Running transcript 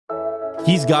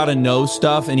he's got to know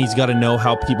stuff and he's got to know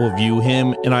how people view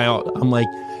him. And I'm like,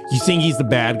 you think he's the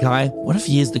bad guy? What if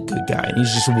he is the good guy and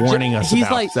he's just warning us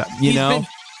about stuff, you know?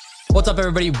 What's up,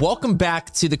 everybody? Welcome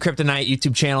back to the E39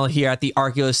 YouTube channel here at the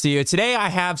Arculus Studio. Today, I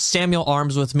have Samuel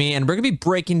Arms with me, and we're going to be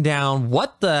breaking down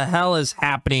what the hell is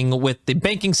happening with the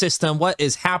banking system, what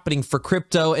is happening for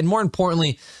crypto, and more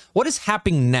importantly, what is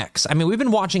happening next? I mean, we've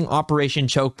been watching Operation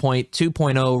Choke Point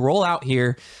 2.0 roll out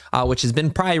here, which has been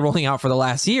probably rolling out for the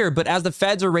last year, but as the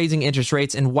feds are raising interest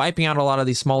rates and wiping out a lot of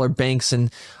these smaller banks and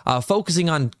focusing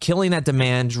on killing that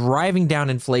demand, driving down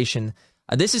inflation,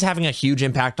 this is having a huge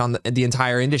impact on the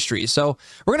entire industry. So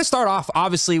we're going to start off,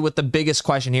 obviously, with the biggest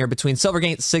question here between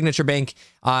Silvergate, Signature Bank,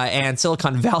 and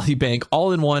Silicon Valley Bank,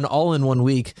 all in one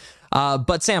week.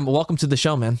 But Sam, welcome to the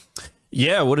show, man.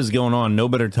 Yeah, what is going on? No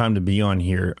better time to be on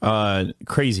here.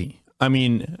 Crazy. I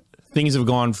mean, things have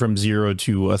gone from 0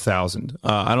 to 1,000.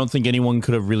 I don't think anyone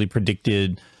could have really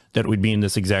predicted that we'd be in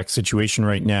this exact situation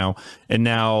right now. And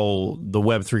now the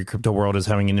Web3 crypto world is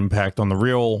having an impact on the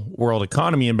real world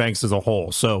economy and banks as a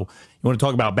whole. So you want to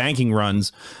talk about banking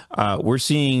runs? We're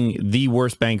seeing the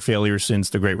worst bank failure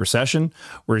since the Great Recession.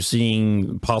 We're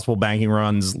seeing possible banking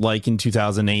runs like in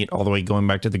 2008, all the way going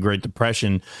back to the Great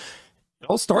Depression. It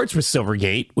all starts with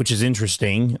Silvergate, which is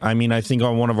interesting. I mean, I think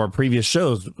on one of our previous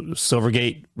shows,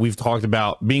 Silvergate, we've talked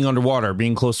about being underwater,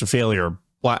 being close to failure,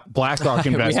 BlackRock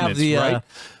investments, right?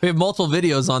 We have multiple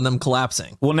videos on them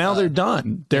collapsing. Well, now they're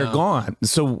done. They're gone.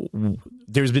 So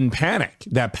there's been panic.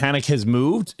 That panic has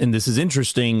moved, and this is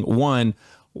interesting. One,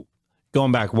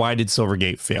 going back, why did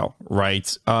Silvergate fail,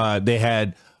 right? They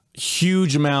had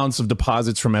huge amounts of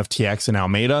deposits from FTX and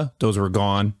Alameda. Those were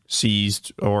gone,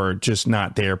 seized, or just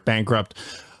not there, bankrupt.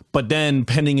 But then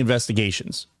pending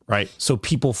investigations, right? So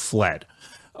people fled.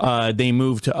 They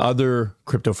moved to other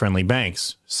crypto-friendly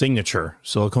banks, Signature,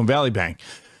 Silicon Valley Bank.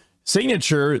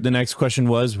 Signature, the next question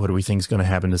was, what do we think is going to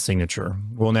happen to Signature?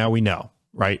 Well, now we know,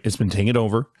 right? It's been taken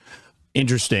over.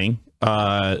 Interesting.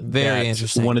 Very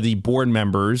interesting. One of the board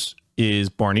members is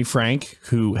Barney Frank,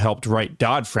 who helped write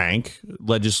Dodd-Frank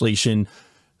legislation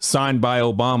signed by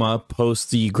Obama post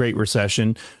the Great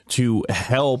Recession to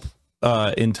help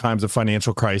in times of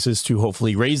financial crisis to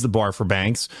hopefully raise the bar for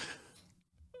banks.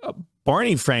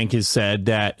 Barney Frank has said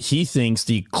that he thinks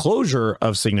the closure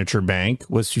of Signature Bank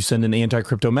was to send an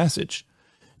anti-crypto message.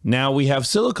 Now we have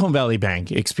Silicon Valley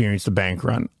Bank experienced a bank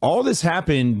run. All this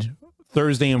happened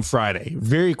Thursday and Friday,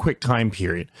 very quick time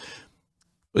period.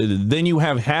 Then you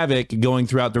have havoc going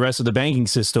throughout the rest of the banking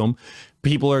system.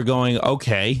 People are going,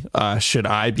 okay, should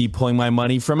I be pulling my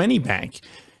money from any bank?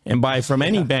 And by from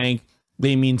any bank,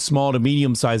 they mean small to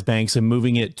medium-sized banks and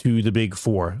moving it to the big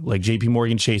four, like JP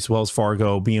Morgan Chase, Wells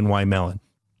Fargo, BNY Mellon.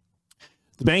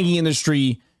 The banking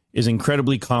industry is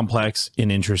incredibly complex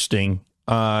and interesting.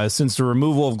 Since the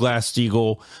removal of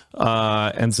Glass-Steagall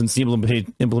and since the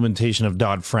implementation of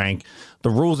Dodd-Frank,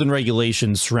 the rules and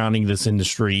regulations surrounding this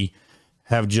industry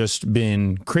have just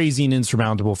been crazy and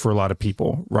insurmountable for a lot of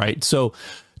people, right? So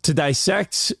to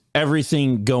dissect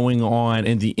everything going on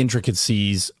and the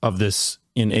intricacies of this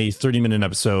in a 30-minute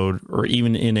episode or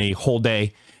even in a whole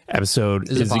day episode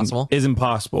is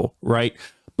impossible, right?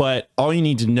 But all you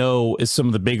need to know is some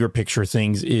of the bigger picture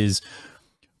things is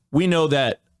we know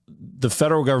that the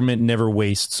federal government never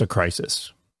wastes a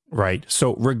crisis, right?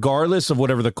 So regardless of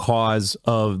whatever the cause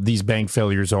of these bank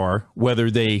failures are, whether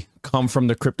they come from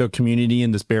the crypto community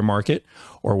in this bear market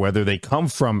or whether they come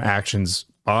from actions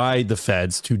by the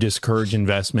feds to discourage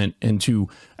investment and to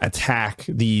attack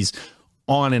these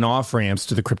on and off ramps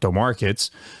to the crypto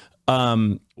markets.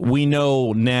 We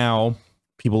know now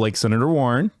people like Senator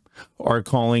Warren are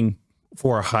calling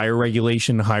for a higher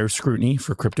regulation, higher scrutiny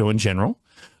for crypto in general.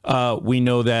 We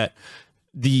know that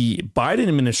the Biden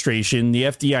administration, the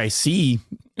FDIC,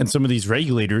 and some of these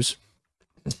regulators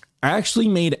actually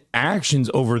made actions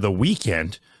over the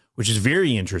weekend, which is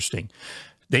very interesting.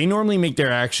 They normally make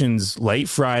their actions late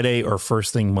Friday or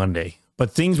first thing Monday. But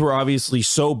things were obviously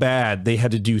so bad, they had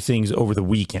to do things over the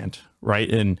weekend, right?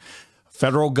 And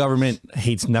federal government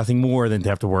hates nothing more than to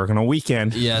have to work on a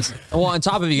weekend. Yes. Well, on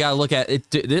top of it, you got to look at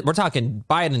it. We're talking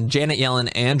Biden, Janet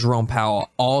Yellen, and Jerome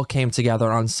Powell all came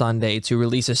together on Sunday to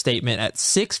release a statement at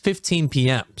 6:15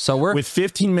 p.m. So we're with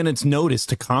 15 minutes notice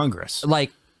to Congress.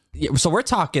 So we're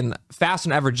talking faster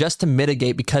than ever just to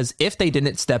mitigate, because if they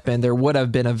didn't step in, there would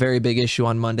have been a very big issue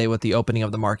on Monday with the opening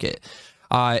of the market.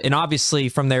 And obviously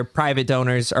from their private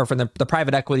donors, or from the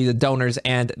private equity, the donors,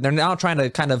 and they're now trying to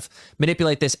kind of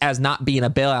manipulate this as not being a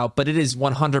bailout, but it is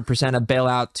 100% a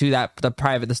bailout to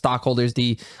the stockholders,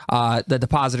 the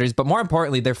depositors, but more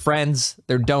importantly, their friends,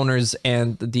 their donors,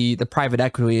 and the private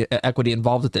equity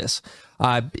involved with this.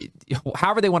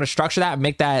 However they want to structure that and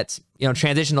make that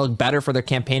transition to look better for their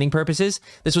campaigning purposes,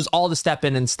 this was all to step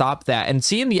in and stop that. And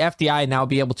seeing the FDI now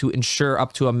be able to insure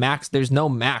up to a max, there's no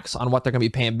max on what they're going to be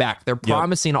paying back. They're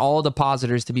promising all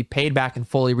depositors to be paid back and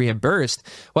fully reimbursed,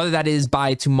 whether that is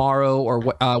by tomorrow or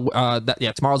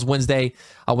tomorrow's Wednesday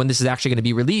when this is actually going to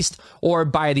be released, or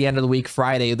by the end of the week,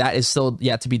 Friday. That is still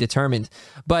yet to be determined.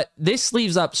 But this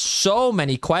leaves up so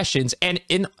many questions, and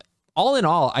in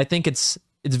all, I think it's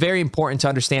very important to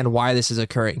understand why this is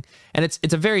occurring. And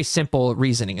it's a very simple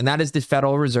reasoning, and that is the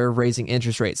Federal Reserve raising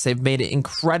interest rates. They've made it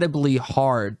incredibly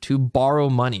hard to borrow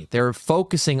money. They're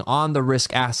focusing on the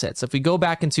risk assets. If we go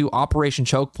back into Operation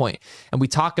Choke Point and we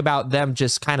talk about them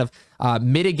just kind of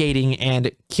mitigating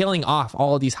and killing off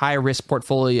all of these high risk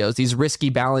portfolios, these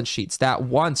risky balance sheets that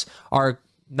once are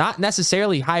not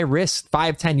necessarily high risk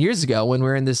 5-10 years ago when we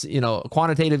were in this,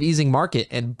 quantitative easing market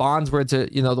and bonds were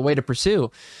the way to pursue.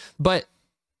 But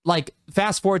like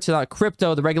fast forward to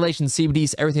crypto, the regulations,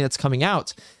 CBDs, everything that's coming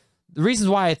out. The reasons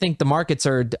why I think the markets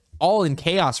are all in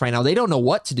chaos right now, they don't know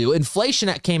what to do. Inflation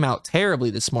that came out terribly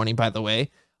this morning, by the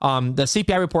way. The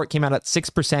CPI report came out at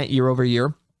 6% year over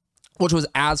year, which was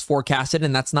as forecasted,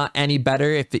 and that's not any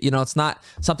better. If it's not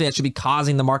something that should be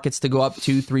causing the markets to go up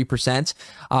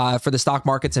 2-3% for the stock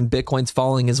markets, and Bitcoin's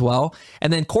falling as well.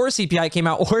 And then core CPI came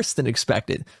out worse than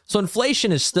expected. So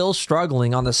inflation is still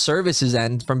struggling on the services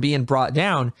end from being brought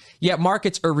down, yet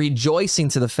markets are rejoicing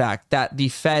to the fact that the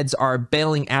feds are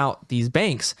bailing out these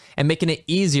banks and making it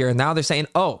easier. And now they're saying,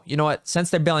 oh, you know what? Since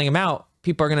they're bailing them out,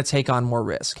 people are going to take on more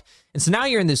risk. And so now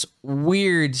you're in this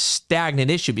weird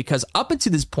stagnant issue, because up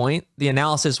until this point, the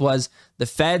analysis was the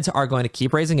feds are going to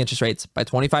keep raising interest rates by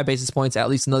 25 basis points, at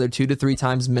least another 2 to 3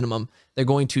 times minimum. They're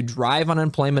going to drive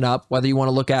unemployment up, whether you want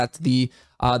to look at the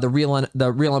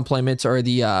real employment or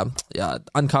the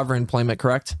uncover employment,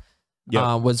 correct?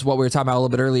 Yeah. Was what we were talking about a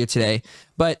little bit earlier today.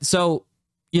 But so,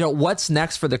 what's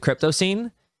next for the crypto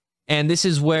scene? And this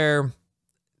is where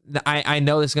I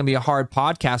know this is going to be a hard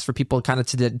podcast for people kind of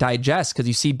to digest, because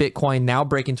you see Bitcoin now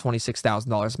breaking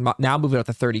 $26,000, now moving up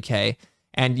to 30K,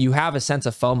 and you have a sense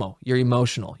of FOMO. You're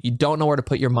emotional. You don't know where to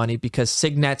put your money because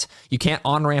Signet, you can't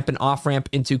on-ramp and off-ramp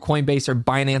into Coinbase or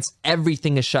Binance.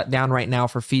 Everything is shut down right now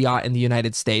for fiat in the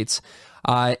United States.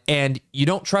 And you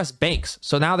don't trust banks.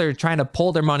 So now they're trying to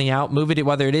pull their money out, move it,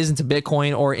 whether it is into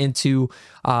Bitcoin or into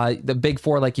the big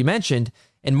four, like you mentioned.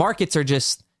 And markets are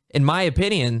just, in my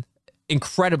opinion,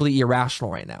 incredibly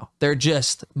irrational right now. They're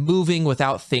just moving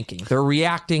without thinking. They're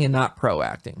reacting and not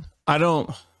proacting. I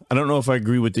don't know if I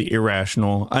agree with the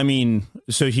irrational. I mean,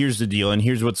 so here's the deal, and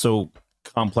here's what's so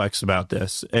complex about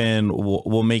this, and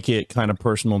we'll make it kind of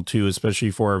personal too,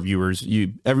 especially for our viewers.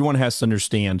 Everyone has to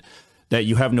understand that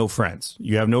you have no friends.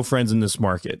 You have no friends in this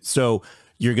market. So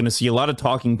you're going to see a lot of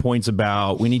talking points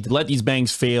about, we need to let these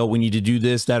banks fail. We need to do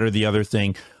this, that, or the other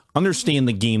thing. Understand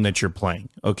the game that you're playing,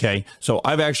 okay? So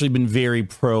I've actually been very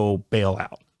pro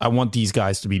bailout. I want these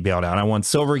guys to be bailed out. I want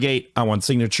Silvergate, I want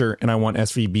Signature, and I want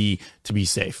SVB to be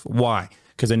safe. Why?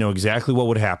 Because I know exactly what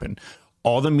would happen.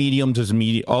 All the medium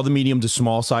to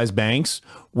small size banks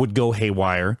would go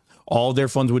haywire. All their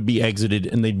funds would be exited,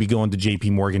 and they'd be going to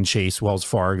JP Morgan Chase, Wells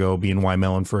Fargo, BNY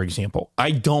Mellon, for example.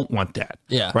 I don't want that.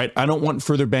 Yeah. Right. I don't want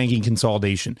further banking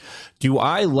consolidation. Do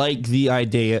I like the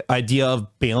idea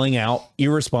of bailing out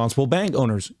irresponsible bank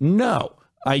owners? No,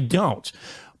 I don't.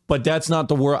 But that's not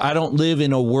the world. I don't live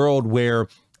in a world where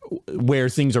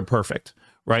things are perfect,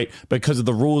 right? Because of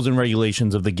the rules and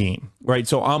regulations of the game, right?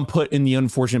 So I'm put in the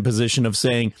unfortunate position of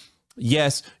saying,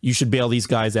 yes, you should bail these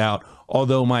guys out.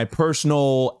 Although my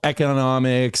personal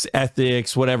economics,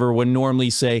 ethics, whatever would normally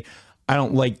say, I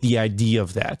don't like the idea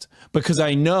of that, because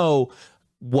I know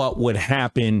what would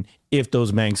happen if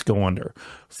those banks go under.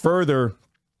 Further,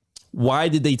 why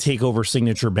did they take over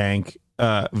Signature Bank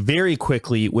very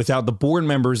quickly without the board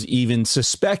members even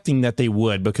suspecting that they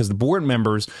would? Because the board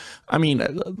members, I mean,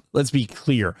 let's be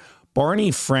clear.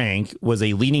 Barney Frank was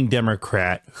a leading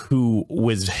Democrat who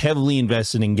was heavily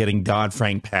invested in getting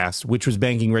Dodd-Frank passed, which was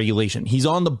banking regulation. He's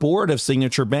on the board of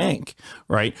Signature Bank,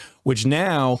 right? Which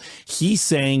now he's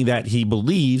saying that he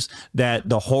believes that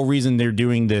the whole reason they're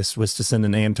doing this was to send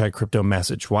an anti-crypto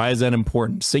message. Why is that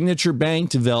important? Signature Bank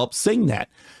developed Signet,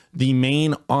 the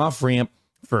main off-ramp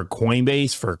for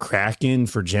Coinbase, for Kraken,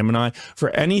 for Gemini, for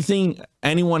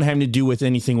anyone having to do with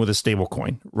anything with a stable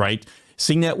coin, right?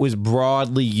 Signet was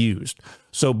broadly used.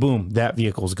 So boom, that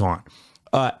vehicle's gone.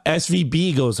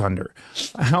 SVB goes under.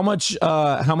 How much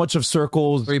of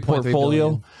Circle's 3.3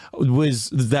 portfolio was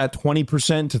that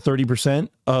 20% to 30%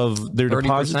 of their 30%?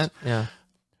 deposits? Yeah.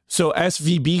 So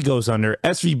SVB goes under.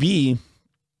 SVB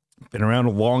been around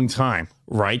a long time,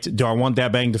 right? Do I want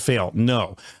that bank to fail?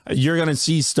 No. You're going to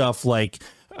see stuff like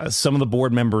some of the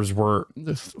board members were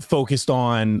focused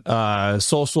on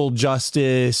social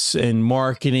justice and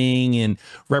marketing and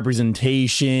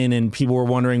representation. And people were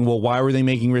wondering, well, why were they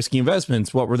making risky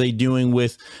investments? What were they doing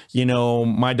with,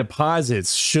 my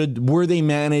deposits? Were they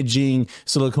managing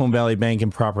Silicon Valley Bank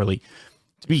improperly?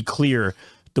 To be clear,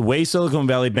 the way Silicon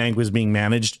Valley Bank was being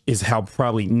managed is how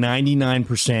probably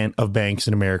 99% of banks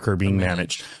in America are being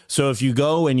managed. So if you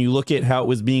go and you look at how it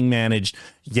was being managed,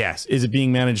 yes. Is it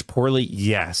being managed poorly?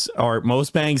 Yes. Are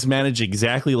most banks managed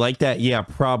exactly like that? Yeah,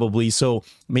 probably. So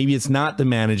maybe it's not the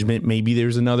management. Maybe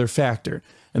there's another factor.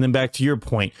 And then back to your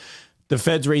point, the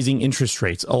Fed's raising interest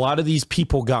rates. A lot of these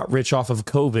people got rich off of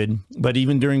COVID, but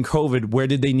even during COVID, where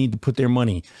did they need to put their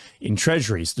money? In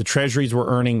treasuries. The treasuries were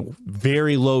earning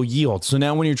very low yields. So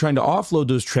now when you're trying to offload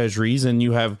those treasuries and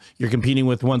you're competing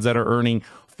with ones that are earning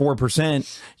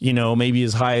 4%, maybe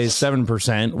as high as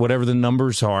 7%, whatever the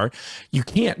numbers are, you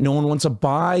can't. No one wants to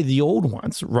buy the old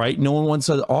ones, right? No one wants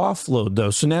to offload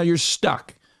those. So now you're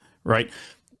stuck, right?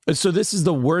 So this is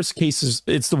the worst cases.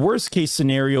 It's the worst case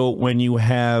scenario when you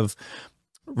have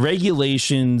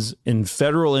regulations and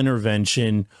federal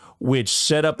intervention, which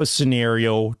set up a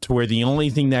scenario to where the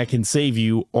only thing that can save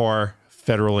you are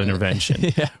federal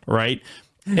intervention, right?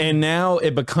 And now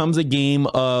it becomes a game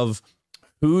of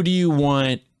who do you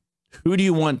want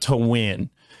to win?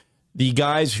 The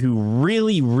guys who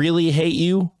really, really hate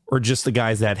you, or just the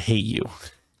guys that hate you?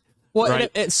 Well,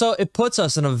 right? So it puts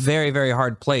us in a very, very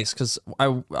hard place, because I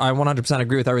 100%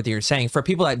 agree with everything you're saying. For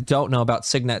people that don't know about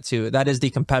Signet 2, that is the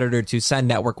competitor to Send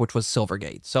Network, which was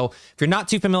Silvergate. So if you're not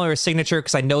too familiar with Signature,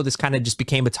 because I know this kind of just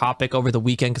became a topic over the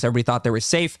weekend because everybody thought they were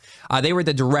safe, they were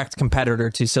the direct competitor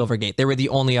to Silvergate. They were the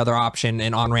only other option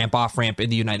in on-ramp, off-ramp in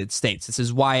the United States. This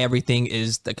is why everything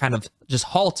is kind of just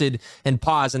halted and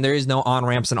paused, and there is no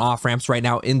on-ramps and off-ramps right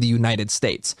now in the United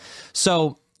States.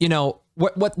 So,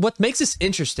 what makes this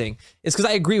interesting is because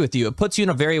I agree with you. It puts you in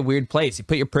a very weird place. You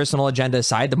put your personal agenda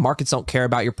aside. The markets don't care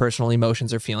about your personal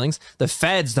emotions or feelings. The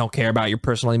feds don't care about your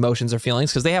personal emotions or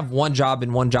feelings because they have one job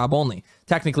and one job only,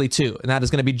 technically two, and that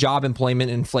is going to be job, employment,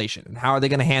 and inflation. And how are they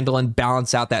going to handle and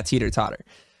balance out that teeter-totter?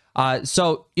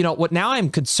 So, what now I'm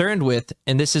concerned with,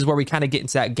 and this is where we kind of get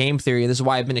into that game theory, and this is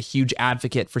why I've been a huge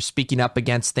advocate for speaking up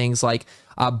against things like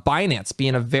Binance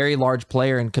being a very large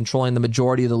player and controlling the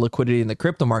majority of the liquidity in the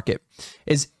crypto market,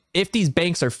 is if these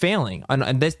banks are failing,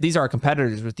 and these are our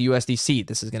competitors with the USDC,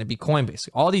 this is going to be Coinbase.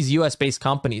 All these US-based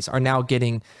companies are now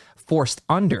getting forced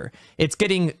under.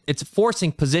 It's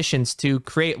forcing positions to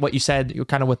create what you said,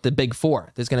 kind of with the big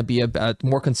four. There's going to be a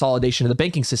more consolidation of the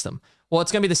banking system. Well, it's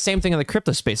going to be the same thing in the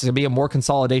crypto space. It's going to be a more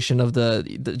consolidation of the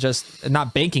just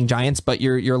not banking giants, but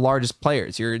your largest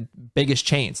players, your biggest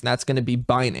chains. And that's going to be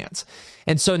Binance.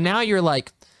 And so now you're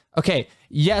like, okay,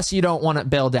 yes, you don't want it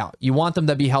bailed out. You want them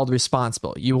to be held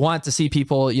responsible. You want to see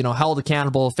people, held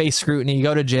accountable, face scrutiny,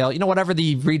 go to jail, whatever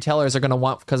the retailers are going to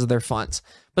want because of their funds.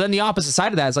 But then the opposite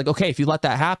side of that is like, okay, if you let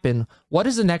that happen, what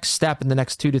is the next step in the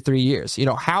next 2 to 3 years?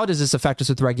 How does this affect us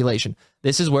with regulation?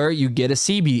 This is where you get a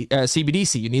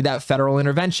CBDC. You need that federal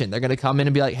intervention. They're going to come in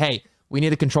and be like, hey, we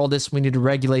need to control this. We need to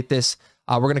regulate this.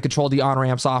 We're going to control the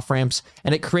on-ramps, off-ramps.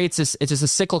 And it creates this, it's just a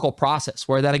cyclical process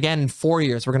where then again, in 4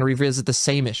 years, we're going to revisit the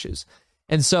same issues.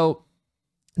 And so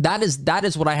that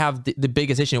is what I have the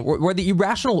biggest issue. Where the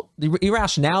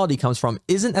irrationality comes from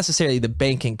isn't necessarily the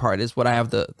banking part, is what I have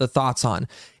the thoughts on.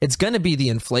 It's going to be the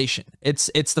inflation. It's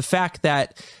the fact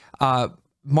that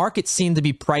markets seem to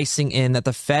be pricing in that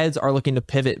the feds are looking to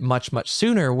pivot much, much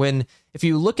sooner, when if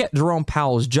you look at Jerome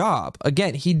Powell's job,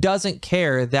 again, he doesn't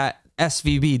care that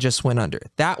SVB just went under.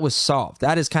 That was solved.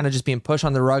 That is kind of just being pushed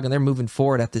on the rug, and they're moving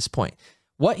forward at this point.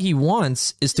 What he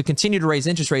wants is to continue to raise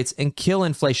interest rates and kill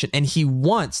inflation. And he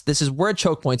wants, this is where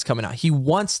choke point's coming out. He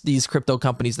wants these crypto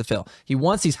companies to fail. He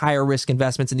wants these higher risk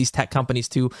investments in these tech companies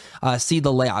to see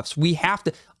the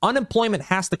layoffs. Unemployment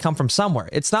has to come from somewhere.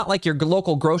 It's not like your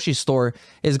local grocery store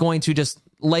is going to just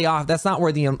lay off. That's not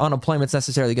where the unemployment's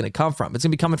necessarily going to come from. It's going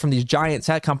to be coming from these giant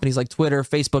tech companies like Twitter,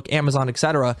 Facebook, Amazon,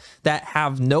 etc., that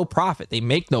have no profit. They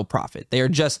make no profit. They are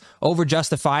just over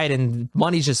justified, and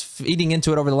money's just feeding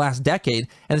into it over the last decade.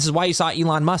 And this is why you saw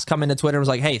Elon Musk come into Twitter and was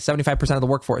like, hey, 75% of the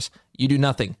workforce, you do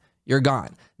nothing. You're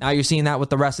gone. Now you're seeing that with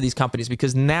the rest of these companies,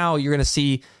 because now you're going to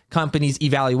see companies'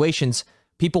 evaluations.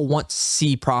 People want to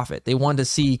see profit. They want to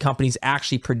see companies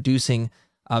actually producing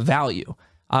value,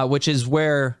 which is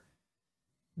where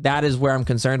that is where I'm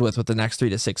concerned with the next 3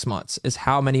 to 6 months is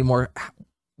how many more,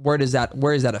 where is that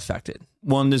affected?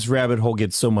 Well, and this rabbit hole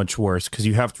gets so much worse because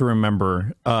you have to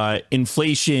remember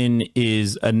inflation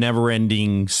is a never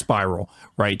ending spiral,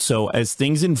 right? So as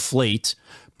things inflate,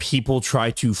 people try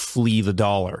to flee the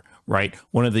dollar, right?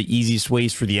 One of the easiest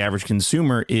ways for the average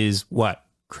consumer is what?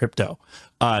 Crypto.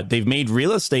 They've made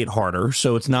real estate harder,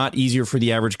 so it's not easier for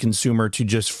the average consumer to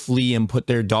just flee and put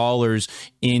their dollars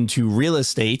into real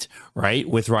estate, right?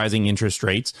 With rising interest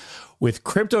rates. With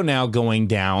crypto now going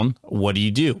down, what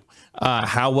do?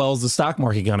 How well is the stock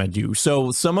market going to do?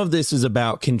 So some of this is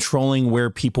about controlling where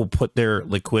people put their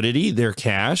liquidity, their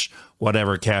cash,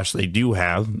 whatever cash they do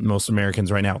have. Most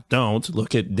Americans right now don't.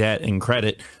 Look at debt and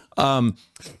credit.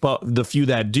 But the few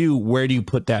that do, where do you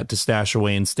put that to stash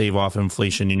away and stave off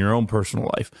inflation in your own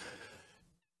personal life?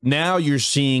 Now you're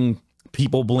seeing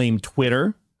people blame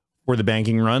Twitter for the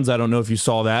banking runs. I don't know if you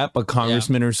saw that, but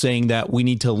congressmen are saying that we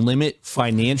need to limit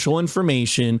financial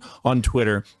information on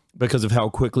Twitter because of how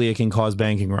quickly it can cause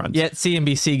banking runs. Yet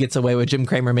CNBC gets away with Jim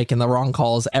Cramer making the wrong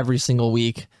calls every single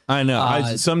week. I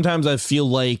know. Sometimes I feel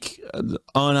like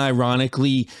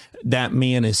unironically that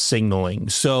man is signaling.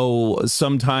 So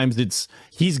sometimes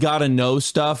he's got to know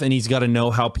stuff and he's got to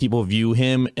know how people view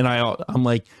him. And I'm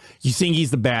like, you think he's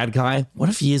the bad guy? What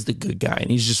if he is the good guy and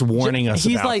he's just warning us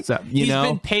about stuff? He's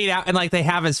been paid out and like they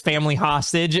have his family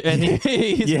hostage and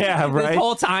yeah, right. The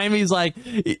whole time he's like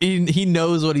he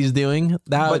knows what he's doing.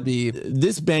 Would be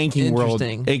this banking world.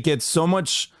 It gets so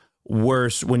much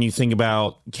worse when you think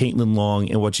about Caitlin Long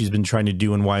and what she's been trying to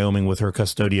do in Wyoming with her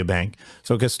Custodia Bank.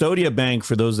 So Custodia Bank,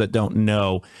 for those that don't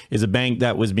know, is a bank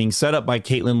that was being set up by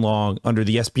Caitlin Long under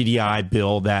the SPDI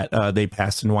bill that they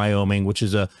passed in Wyoming, which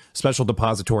is a special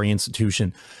depository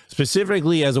institution,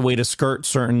 specifically as a way to skirt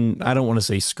certain, I don't want to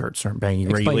say skirt certain banking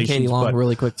regulations. Katie Long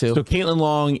really quick too. So Caitlin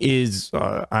Long is,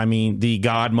 the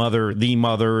godmother, the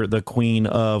mother, the queen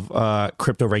of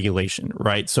crypto regulation,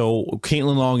 right? So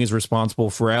Caitlin Long is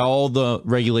responsible for all the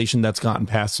regulation that's gotten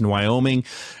passed in Wyoming.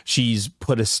 She's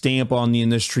put a stamp on the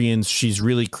industry and she's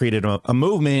really created a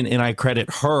movement, and I credit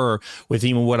her with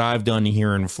even what I've done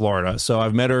here in Florida. So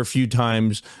I've met her a few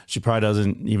times. She probably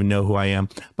doesn't even know who I am,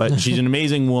 but she's an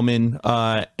amazing woman,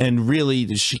 and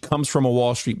really she comes from a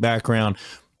Wall Street background,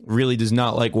 really does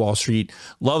not like Wall Street,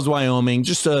 loves Wyoming,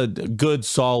 just a good,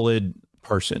 solid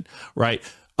person, right?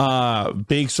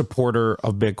 Big supporter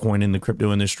of Bitcoin in the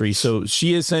crypto industry. So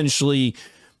she essentially,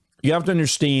 you have to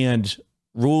understand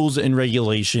rules and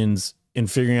regulations and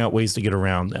figuring out ways to get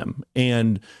around them.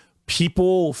 And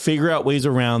people figure out ways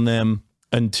around them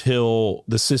until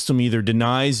the system either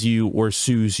denies you or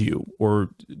sues you, or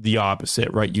the opposite,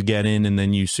 right? You get in and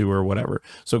then you sue or whatever.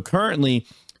 So currently,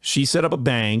 she set up a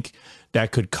bank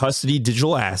that could custody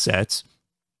digital assets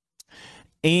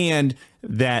and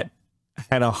that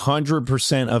had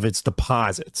 100% of its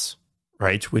deposits,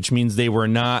 right? Which means they were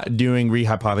not doing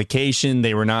rehypothecation.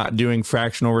 They were not doing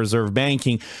fractional reserve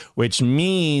banking, which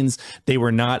means they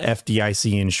were not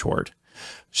FDIC insured.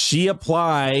 She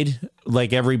applied,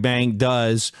 like every bank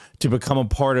does, to become a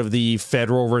part of the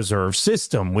Federal Reserve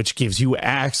System, which gives you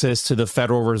access to the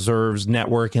Federal Reserve's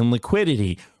network and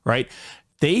liquidity, right?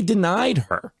 They denied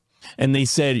her and they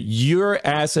said, your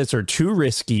assets are too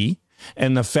risky.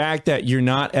 And the fact that you're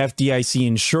not FDIC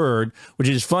insured, which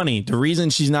is funny, the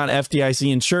reason she's not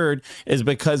FDIC insured is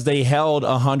because they held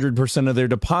 100% of their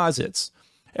deposits.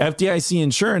 FDIC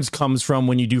insurance comes from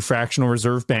when you do fractional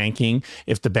reserve banking.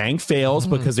 If the bank fails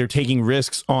because they're taking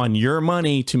risks on your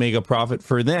money to make a profit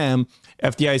for them,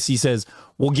 FDIC says,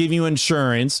 we'll give you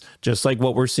insurance, just like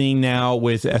what we're seeing now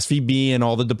with SVB and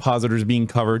all the depositors being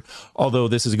covered, although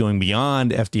this is going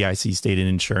beyond FDIC stated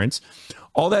insurance.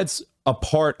 All that's a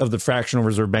part of the fractional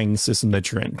reserve banking system that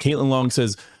you're in. Caitlin Long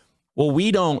says, well,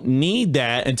 we don't need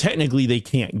that. And technically they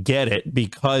can't get it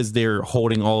because they're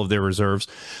holding all of their reserves.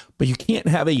 But you can't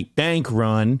have a bank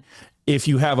run if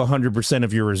you have 100%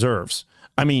 of your reserves.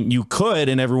 I mean, you could,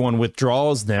 and everyone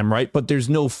withdraws them, right? But there's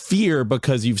no fear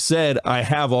because you've said, I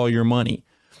have all your money.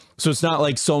 So it's not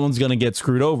like someone's going to get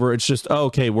screwed over. It's just, oh,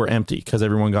 okay, we're empty because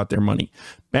everyone got their money.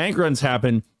 Bank runs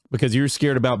happen because you're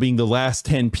scared about being the last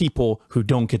 10 people who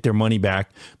don't get their money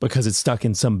back because it's stuck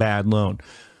in some bad loan.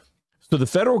 So the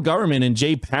federal government and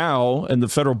Jay Powell and the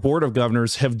Federal Board of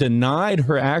Governors have denied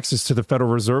her access to the Federal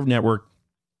Reserve Network.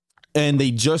 And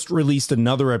they just released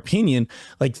another opinion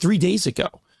like 3 days ago,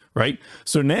 right?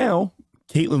 So now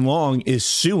Caitlin Long is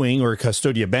suing, or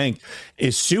Custodia Bank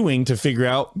is suing, to figure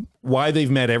out why they've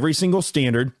met every single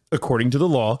standard according to the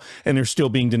law and they're still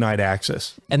being denied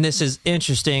access. And this is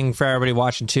interesting for everybody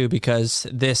watching too, because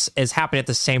this is happening at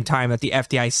the same time that the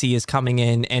FDIC is coming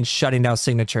in and shutting down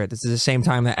Signature. This is the same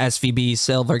time that SVB,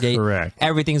 Silvergate, correct,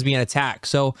 everything's being attacked.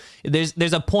 So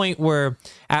there's a point where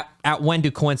at when do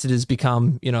coincidences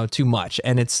become, you know, too much?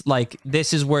 And it's like,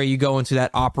 this is where you go into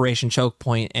that operation choke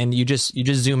point and you just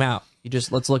zoom out.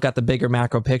 Let's look at the bigger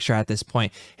macro picture at this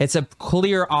point. It's a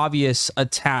clear, obvious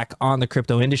attack on the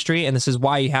crypto industry. And this is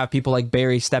why you have people like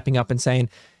Barry stepping up and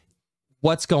saying,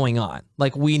 what's going on?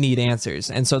 Like, we need answers.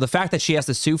 And so the fact that she has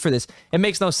to sue for this, it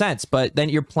makes no sense. But then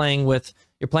you're playing with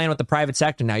the private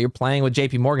sector now. You're playing with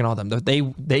JP Morgan, all them.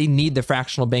 They need the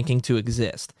fractional banking to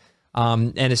exist.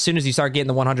 And as soon as you start getting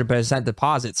the 100%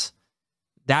 deposits,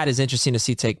 that is interesting to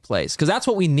see take place, because that's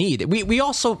what we need. We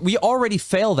already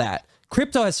fail that.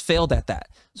 Crypto has failed at that.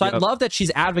 So I love that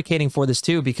she's advocating for this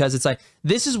too, because it's like,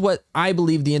 this is what I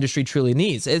believe the industry truly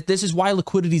needs. This is why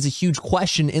liquidity is a huge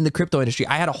question in the crypto industry.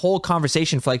 I had a whole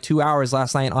conversation for like 2 hours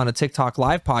last night on a TikTok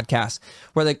live podcast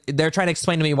where they're trying to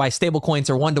explain to me why stablecoins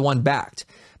are one-to-one backed.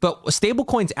 But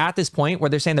stablecoins at this point, where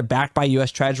they're saying they're backed by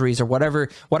U.S. treasuries or whatever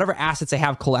assets they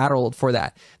have collateral for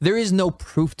that, there is no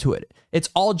proof to it. It's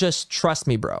all just trust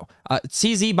me, bro.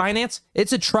 CZ Binance,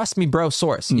 it's a trust me, bro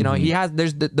source. You know,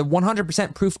 there's the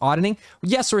 100% proof auditing.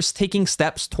 Yes, we're taking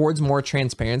steps towards more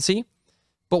transparency,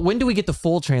 but when do we get the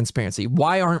full transparency?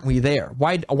 Why aren't we there?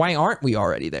 Why aren't we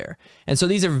already there? And so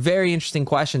these are very interesting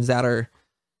questions that are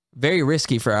very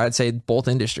risky for, I'd say, both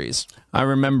industries. I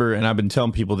remember, and I've been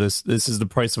telling people this is the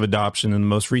price of adoption. And the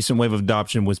most recent wave of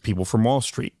adoption was people from Wall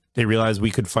Street. They realized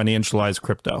we could financialize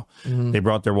crypto. They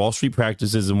brought their Wall Street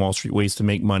practices and Wall Street ways to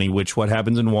make money, which what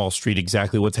happens in Wall Street,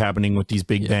 exactly what's happening with these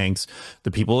big banks.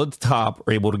 The people at the top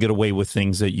are able to get away with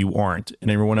things that you aren't,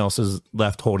 and everyone else is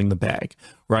left holding the bag,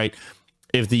 right?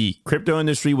 If the crypto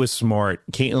industry was smart,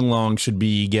 Caitlin Long should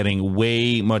be getting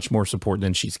way much more support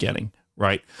than she's getting,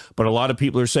 right? But a lot of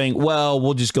people are saying, well,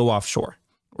 we'll just go offshore,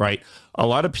 right? A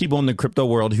lot of people in the crypto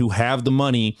world who have the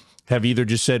money have either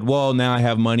just said, well, now I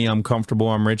have money, I'm comfortable,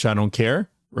 I'm rich, I don't care,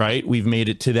 right? We've made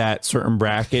it to that certain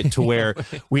bracket to where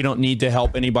we don't need to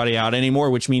help anybody out anymore,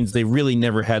 which means they really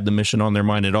never had the mission on their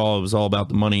mind at all. It was all about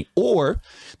the money. Or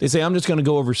they say, I'm just going to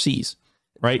go overseas,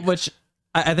 right? Which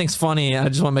I think is funny. I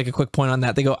just want to make a quick point on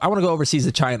that. They go, I want to go overseas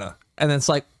to China. And then it's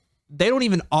like, they don't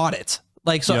even audit.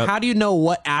 Like, so how do you know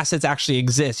what assets actually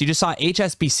exist? You just saw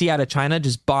HSBC out of China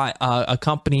just bought a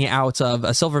company out of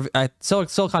a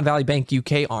Silicon Valley Bank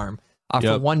UK arm for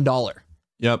 $1.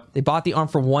 They bought the arm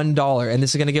for $1, and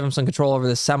this is going to give them some control over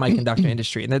the semiconductor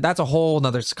industry. And that's a whole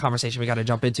nother conversation we got to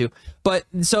jump into. But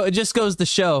so it just goes to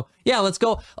show, let's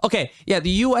go. Okay, the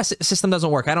U.S. system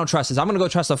doesn't work. I don't trust this. I'm going to go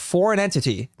trust a foreign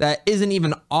entity that isn't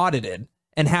even audited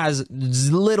and has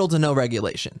little to no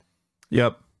regulation.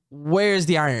 Where's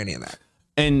the irony in that?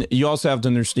 And you also have to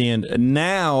understand,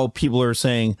 now people are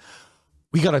saying,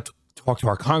 we got to talk to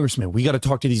our congressman. We got to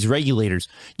talk to these regulators.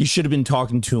 You should have been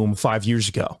talking to them 5 years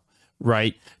ago,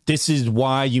 right? This is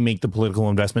why you make the political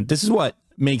investment. This is what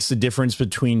makes the difference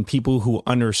between people who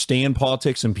understand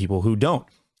politics and people who don't.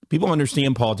 People who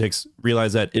understand politics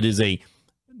realize that it is a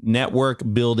network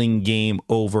building game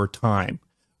over time.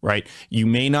 Right. You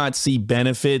may not see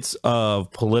benefits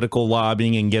of political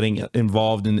lobbying and getting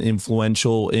involved and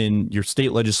influential in your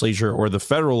state legislature or the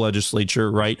federal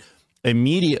legislature, right,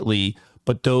 immediately.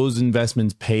 But those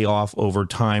investments pay off over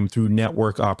time through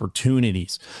network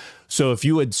opportunities. So if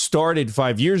you had started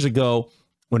 5 years ago,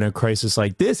 when a crisis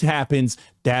like this happens,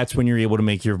 that's when you're able to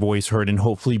make your voice heard and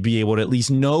hopefully be able to at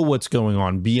least know what's going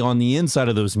on, be on the inside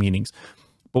of those meetings.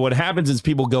 But what happens is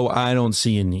people go, I don't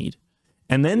see a need.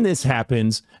 And then this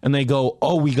happens and they go,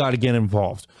 oh, we got to get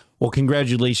involved. Well,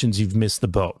 congratulations, you've missed the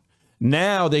boat.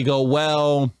 Now they go,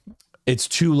 well, it's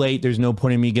too late. There's no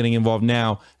point in me getting involved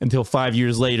now until 5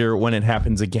 years later when it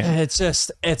happens again. It's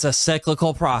a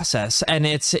cyclical process. And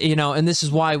it's, and this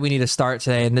is why we need to start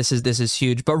today. And this is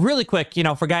huge. But really quick,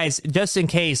 for guys, just in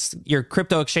case your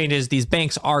crypto exchanges, these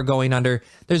banks are going under,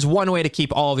 there's one way to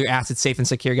keep all of your assets safe and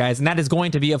secure, guys. And that is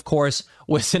going to be, of course,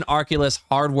 with an Arculus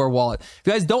hardware wallet. If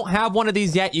you guys don't have one of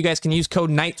these yet, you guys can use code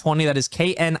KNIGHT20. That is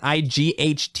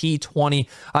KNIGHT20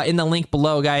 in the link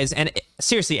below, guys. And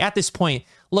seriously, at this point,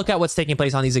 look at what's taking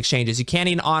place on these exchanges. You can't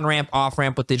even on-ramp,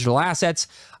 off-ramp with digital assets.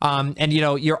 And,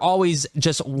 you're always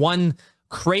just one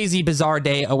crazy bizarre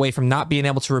day away from not being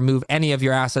able to remove any of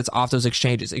your assets off those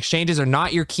exchanges. Exchanges are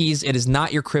not your keys. It is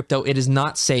not your crypto. It is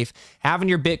not safe. Having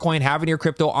your Bitcoin, having your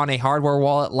crypto on a hardware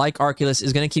wallet like Arculus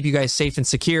is going to keep you guys safe and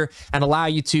secure and allow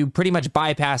you to pretty much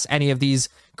bypass any of these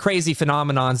crazy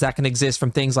phenomenons that can exist from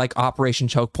things like Operation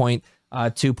Choke Point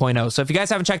 2.0. So if you guys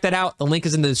haven't checked that out, the link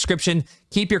is in the description.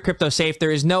 Keep your crypto safe. There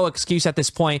is no excuse at this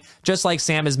point. Just like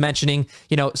Sam is mentioning,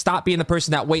 stop being the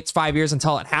person that waits 5 years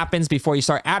until it happens before you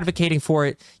start advocating for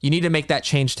it. You need to make that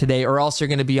change today, or else you're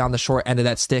going to be on the short end of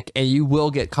that stick and you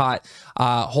will get caught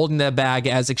holding the bag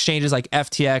as exchanges like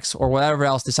FTX or whatever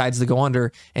else decides to go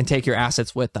under and take your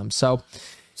assets with them. So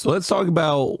let's talk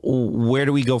about, where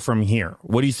do we go from here?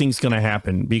 What do you think is going to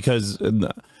happen? Because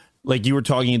like you were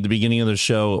talking at the beginning of the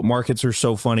show, markets are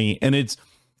so funny, and it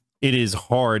is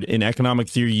hard in economic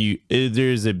theory.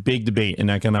 There's a big debate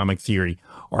in economic theory.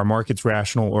 Are markets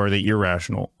rational or are they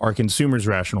irrational? Are consumers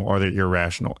rational or are they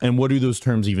irrational? And what do those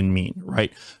terms even mean,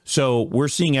 right? So we're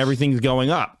seeing everything's going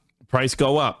up. Price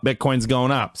go up, Bitcoin's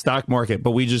going up, stock market.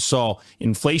 But we just saw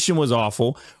inflation was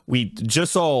awful. We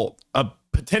just saw a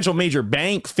potential major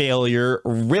bank failure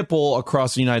ripple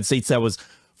across the United States that was,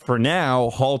 for now,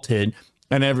 halted.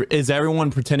 And is everyone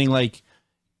pretending like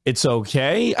it's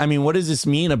okay? I mean, what does this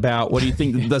mean about, what do you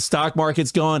think the stock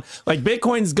market's going, like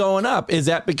Bitcoin's going up? Is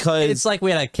that because it's like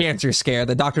we had a cancer scare?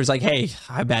 The doctor's like, hey,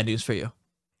 I have bad news for you.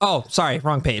 Oh, sorry,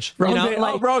 wrong page. Wrong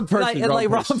person.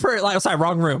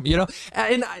 Wrong room.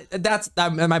 And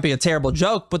that might be a terrible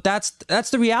joke, but that's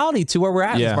the reality to where we're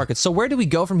at in this market. So where do we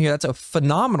go from here? That's a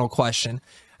phenomenal question,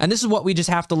 and this is what we just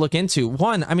have to look into.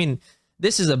 One, I mean,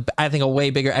 this is I think a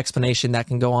way bigger explanation that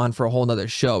can go on for a whole nother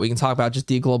show. We can talk about just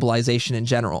deglobalization in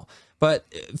general. But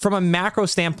from a macro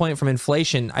standpoint, from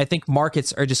inflation, I think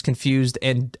markets are just confused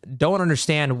and don't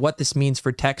understand what this means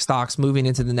for tech stocks moving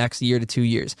into the next year to 2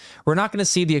 years. We're not going to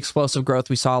see the explosive growth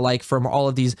we saw like from all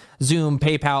of these Zoom,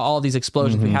 PayPal, all of these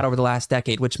explosions we had over the last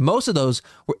decade, which most of those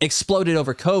were exploded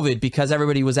over COVID because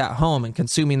everybody was at home and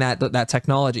consuming that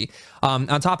technology. On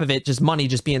top of it, just money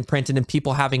just being printed and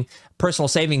people having personal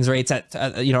savings rates at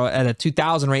a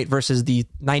 2,000 rate versus the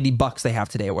 $90 they have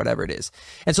today or whatever it is.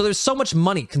 And so there's so much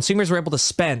money consumers are able to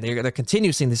spend. They're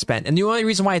continuously to spend. And the only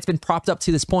reason why it's been propped up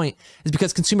to this point is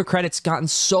because consumer credit's gotten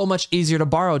so much easier to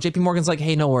borrow. JP Morgan's like,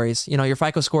 hey, no worries. Your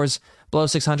FICO score's below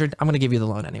 600. I'm going to give you the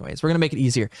loan anyways. We're going to make it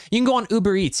easier. You can go on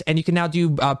Uber Eats and you can now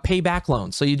do payback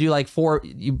loans. So you do like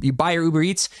you buy your Uber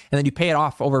Eats and then you pay it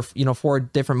off over, 4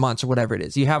 different months or whatever it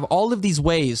is. You have all of these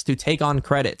ways to take on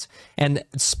credit and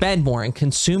spend more and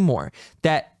consume more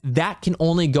that can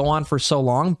only go on for so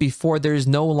long before there's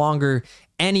no longer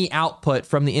any output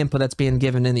from the input that's being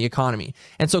given in the economy.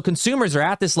 And so consumers are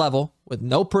at this level with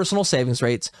no personal savings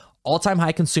rates, all-time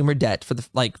high consumer debt for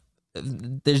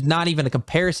there's not even a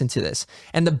comparison to this.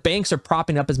 And the banks are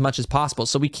propping up as much as possible.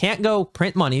 So we can't go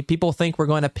print money. People think we're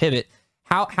going to pivot.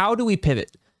 How do we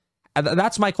pivot?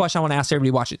 That's my question I want to ask everybody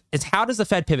watching. Is how does the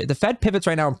Fed pivot? The Fed pivots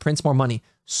right now and prints more money.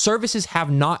 Services have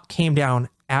not came down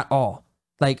at all.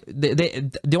 Like the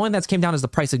only thing that's came down is the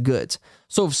price of goods.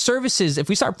 So if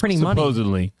we start printing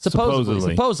money,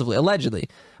 supposedly, allegedly,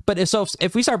 but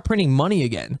if we start printing money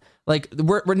again, like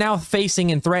we're now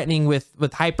facing and threatening with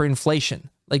hyperinflation.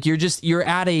 Like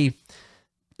the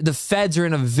feds are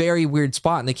in a very weird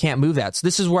spot and they can't move that. So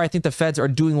this is where I think the feds are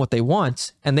doing what they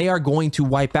want, and they are going to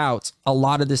wipe out a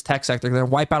lot of this tech sector. They're going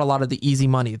to wipe out a lot of the easy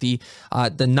money, the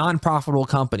non-profitable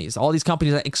companies, all these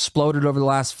companies that exploded over the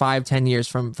last 5-10 years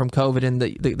from COVID and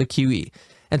the QE.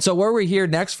 And so where we're here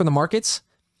next for the markets,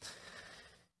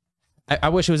 I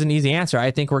wish it was an easy answer.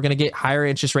 I think we're going to get higher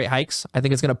interest rate hikes. I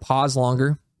think it's going to pause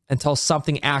longer until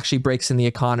something actually breaks in the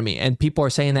economy. And people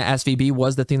are saying that SVB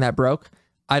was the thing that broke.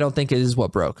 I don't think it is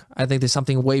what broke. I think there's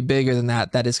something way bigger than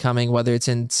that is coming, whether it's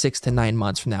in 6 to 9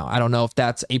 months from now. I don't know if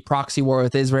that's a proxy war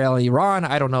with Israel and Iran.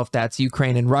 I don't know if that's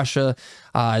Ukraine and Russia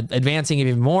advancing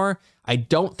even more. I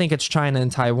don't think it's China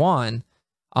and Taiwan.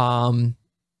 Although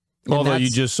you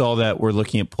just saw that we're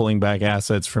looking at pulling back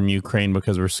assets from Ukraine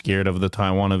because we're scared of the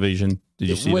Taiwan invasion. Did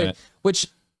you see that? Which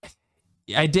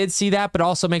I did see that, but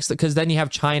also makes it because then you have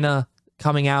China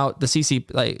coming out, the Xi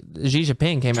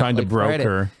Jinping came trying out to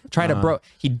broker.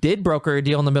 He did broker a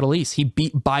deal in the Middle East. He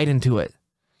beat Biden to it.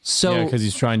 So yeah, because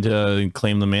he's trying to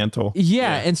claim the mantle.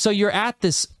 Yeah, and so you're at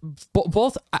this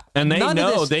both, and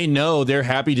they know they're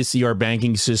happy to see our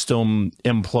banking system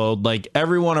implode. Like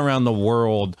everyone around the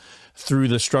world, through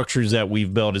the structures that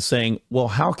we've built, is saying, "Well,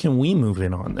 how can we move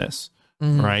in on this?"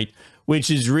 Right? Which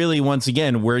is really, once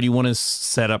again, where do you want to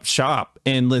set up shop?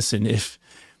 And listen, if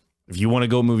If you want to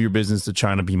go move your business to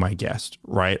China, be my guest,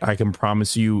 right? I can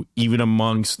promise you, even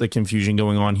amongst the confusion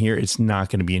going on here, it's not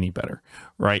going to be any better,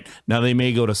 right? Now, they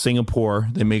may go to Singapore.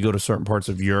 They may go to certain parts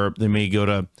of Europe. They may go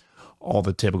to all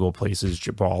the typical places,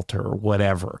 Gibraltar,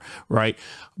 whatever, right?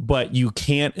 But you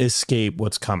can't escape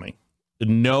what's coming.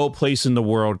 No place in the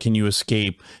world can you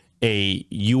escape a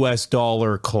US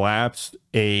dollar collapse,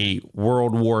 a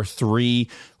World War III.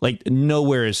 Like,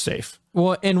 nowhere is safe.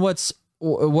 Well, and what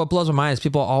blows my mind is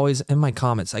people always, in my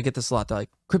comments, I get this a lot. They're like,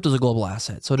 crypto's a global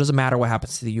asset, so it doesn't matter what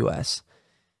happens to the US.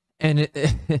 And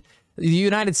the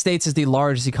United States is the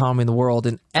largest economy in the world,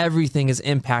 and everything is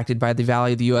impacted by the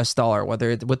value of the US dollar,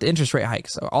 whether it's with the interest rate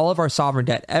hikes, all of our sovereign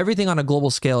debt, everything on a global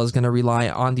scale is going to rely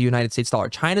on the United States dollar.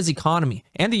 China's economy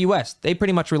and the US, they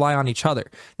pretty much rely on each other.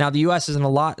 Now, the US is in a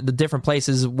lot of the different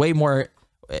places,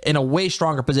 in a way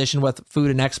stronger position with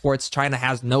food and exports. China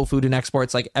has no food and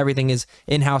exports. Like, everything is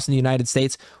in-house in the United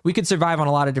States. We could survive on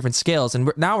a lot of different scales.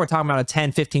 And now we're talking about a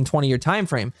 10, 15, 20-year time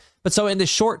frame. But so in the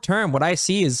short term, what I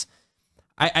see is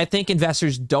I think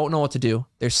investors don't know what to do.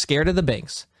 They're scared of the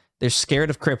banks. They're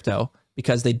scared of crypto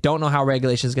because they don't know how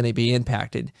regulation is going to be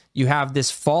impacted. You have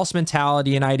this false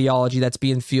mentality and ideology that's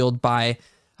being fueled by,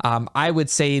 I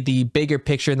would say, the bigger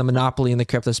picture in the monopoly in the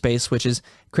crypto space, which is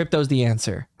crypto's the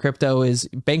answer.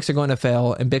 Banks are going to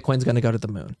fail and Bitcoin's going to go to the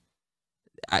moon.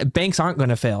 Banks aren't going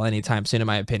to fail anytime soon, in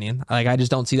my opinion. Like, I just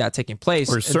don't see that taking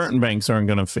place. Or certain banks aren't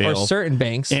going to fail. Or certain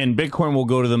banks. And Bitcoin will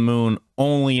go to the moon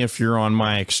only if you're on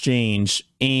my exchange,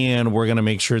 and we're going to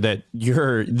make sure that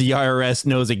the IRS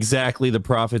knows exactly the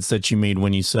profits that you made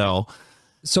when you sell.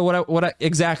 So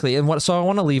exactly. And so I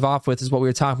want to leave off with is what we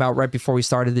were talking about right before we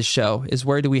started this show, is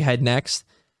where do we head next?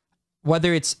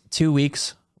 Whether it's 2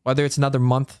 weeks, whether it's another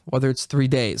month, whether it's 3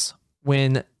 days,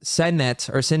 when Signet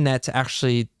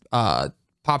actually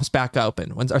pops back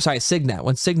open, Signet,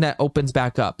 when Signet opens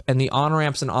back up and the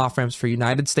on-ramps and off-ramps for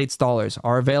United States dollars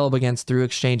are available against through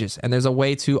exchanges, and there's a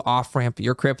way to off-ramp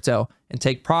your crypto and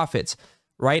take profits.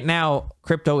 Right now,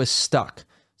 crypto is stuck.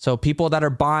 So people that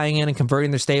are buying in and converting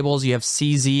their stables, you have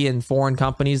CZ and foreign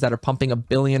companies that are pumping $1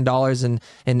 billion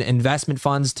in investment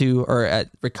funds or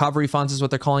recovery funds is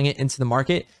what they're calling it, into the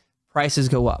market. Prices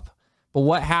go up. But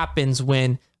what happens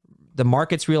when the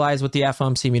markets realize with the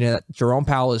FOMC meeting that Jerome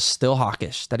Powell is still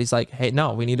hawkish, that he's like, hey,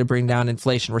 no, we need to bring down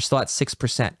inflation. We're still at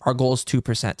 6%. Our goal is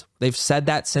 2%. They've said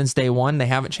that since day one. They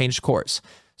haven't changed course.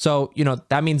 So,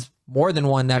 that means more than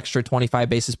one extra 25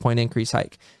 basis point increase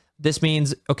hike. This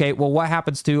means, okay, well, what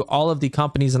happens to all of the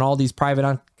companies and all these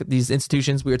these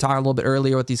institutions? We were talking a little bit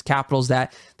earlier with these capitals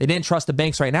that they didn't trust the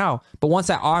banks right now. But once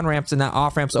that on-ramps and that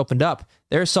off-ramps opened up,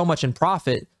 there's so much in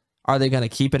profit. Are they going to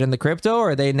keep it in the crypto,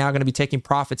 or are they now going to be taking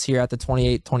profits here at the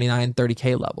 28, 29,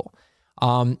 30K level?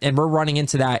 And we're running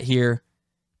into that here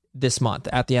this month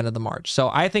at the end of the March.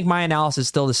 So I think my analysis is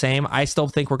still the same. I still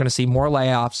think we're going to see more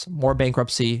layoffs, more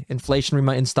bankruptcy, inflation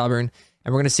remains stubborn,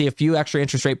 and we're going to see a few extra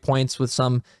interest rate points with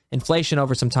some inflation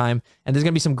over some time. And there's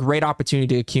going to be some great opportunity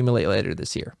to accumulate later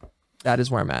this year. That is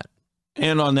where I'm at.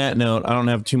 And on that note, I don't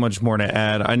have too much more to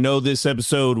add. I know this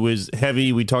episode was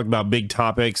heavy. We talked about big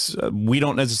topics. We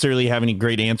don't necessarily have any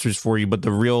great answers for you, but the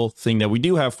real thing that we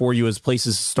do have for you is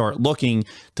places to start looking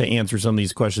to answer some of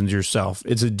these questions yourself.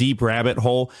 It's a deep rabbit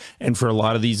hole. And for a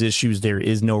lot of these issues, there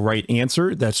is no right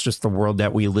answer. That's just the world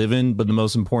that we live in. But the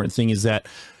most important thing is that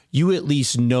you at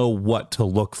least know what to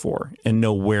look for and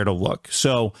know where to look.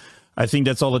 So I think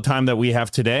that's all the time that we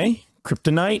have today.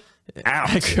 Kryptonite out.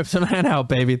 Kryptonite out,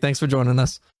 baby. Thanks for joining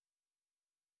us.